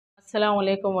अस्सलाम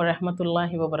वालेकुम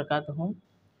वरहमतुल्लाहि वबरकातुहू।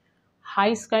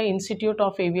 High sky institute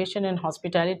of aviation and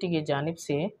hospitality की जानिब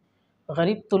से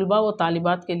गरीब तलबा व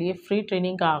तालिबात के लिए फ़्री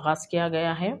ट्रेनिंग का आगाज़ किया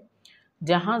गया है,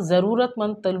 जहां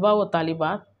ज़रूरतमंद तलबा व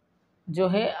तालिबात जो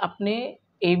है अपने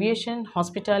aviation,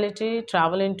 hospitality,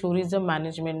 travel and tourism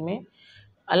management में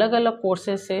अलग अलग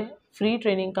कोर्सेज से फ़्री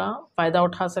ट्रेनिंग का फ़ायदा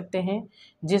उठा सकते हैं,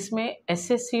 जिसमें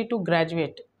एसएससी टू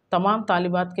ग्रेजुएट तमाम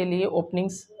तालिबात के लिए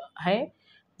ओपनिंग्स है।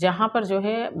 जहां पर जो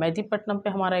है मेहदीपट्टनम पे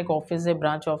हमारा एक ऑफ़िस है,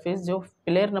 ब्रांच ऑफ़िस, जो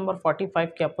पिलर नंबर 45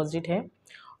 के अपोजिट है,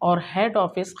 और head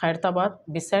office Khairatabad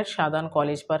beside Shadan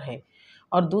college पर है।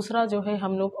 और दूसरा जो है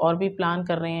हम लोग और भी प्लान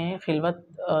कर रहे हैं खिलवत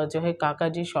जो है काका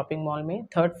जी शॉपिंग मॉल में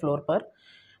 3rd फ्लोर पर।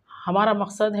 हमारा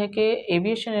मकसद है कि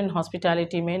एविएशन एंड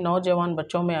हॉस्पिटैलिटी में नौजवान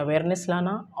बच्चों में अवेयरनेस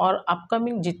लाना और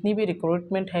अपकमिंग जितनी भी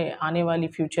रिक्रूटमेंट है आने वाली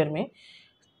फ्यूचर में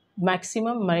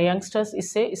मैक्सिमम यंगस्टर्स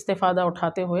इससे इस्तेफ़ादा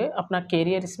उठाते हुए अपना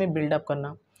कैरियर इसमें बिल्डअप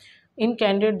करना। इन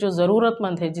कैंडिडेट जो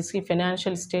ज़रूरतमंद है, जिसकी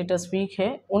फ़ाइनेंशियल स्टेटस वीक है,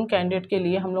 उन कैंडिडेट के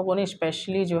लिए हम लोगों ने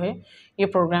स्पेशली जो है ये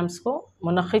प्रोग्राम्स को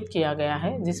मुनक़्क़िद किया गया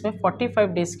है, जिसमें 45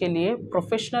 डेज़ के लिए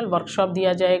प्रोफेशनल वर्कशॉप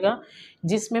दिया जाएगा,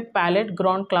 जिसमें pilot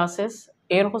ground classes,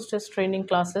 air hostess training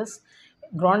classes,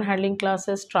 ground handling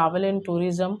classes, travel and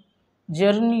tourism,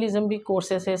 journalism भी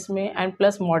कोर्सेस है इसमें, एंड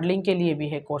प्लस मॉडलिंग के लिए भी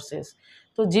है कोर्सेस।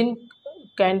 तो जिन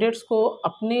कैंडिडेट्स को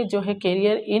अपने जो है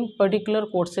कैरियर इन पर्टिकुलर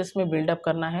कोर्सेस में बिल्डअप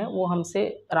करना है, वो हमसे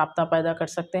राब्ता पैदा कर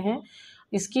सकते हैं।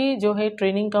 इसकी जो है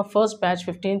ट्रेनिंग का फर्स्ट बैच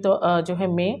 15 जो है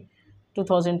मई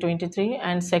 2023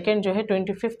 एंड सेकंड जो है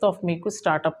 25 मई को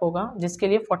स्टार्टअप होगा, जिसके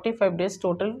लिए 45 डेज़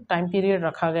टोटल टाइम पीरियड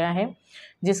रखा गया है।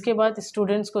 जिसके बाद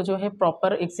स्टूडेंट्स को जो है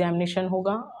प्रॉपर एग्जामिनेशन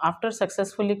होगा। After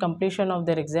successfully completion of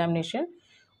their examination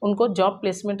उनको जॉब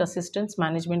प्लेसमेंट असिस्टेंस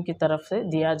मैनेजमेंट की तरफ से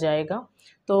दिया जाएगा।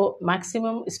 तो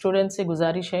मैक्सिमम स्टूडेंट से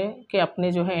गुजारिश है कि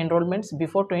अपने जो है एनरोलमेंट्स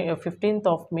बिफोर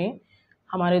 15 मई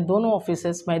हमारे दोनों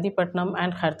ऑफिसेस मेहदीपट्टनम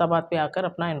एंड खैरताबाद पे आकर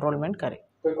अपना एनरोलमेंट करें।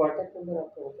 कोई कॉन्टैक्ट नंबर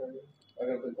आपका बताइए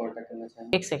अगर कोई कॉन्टैक्ट करना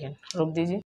चाहे। एक सेकेंड रुक दीजिए।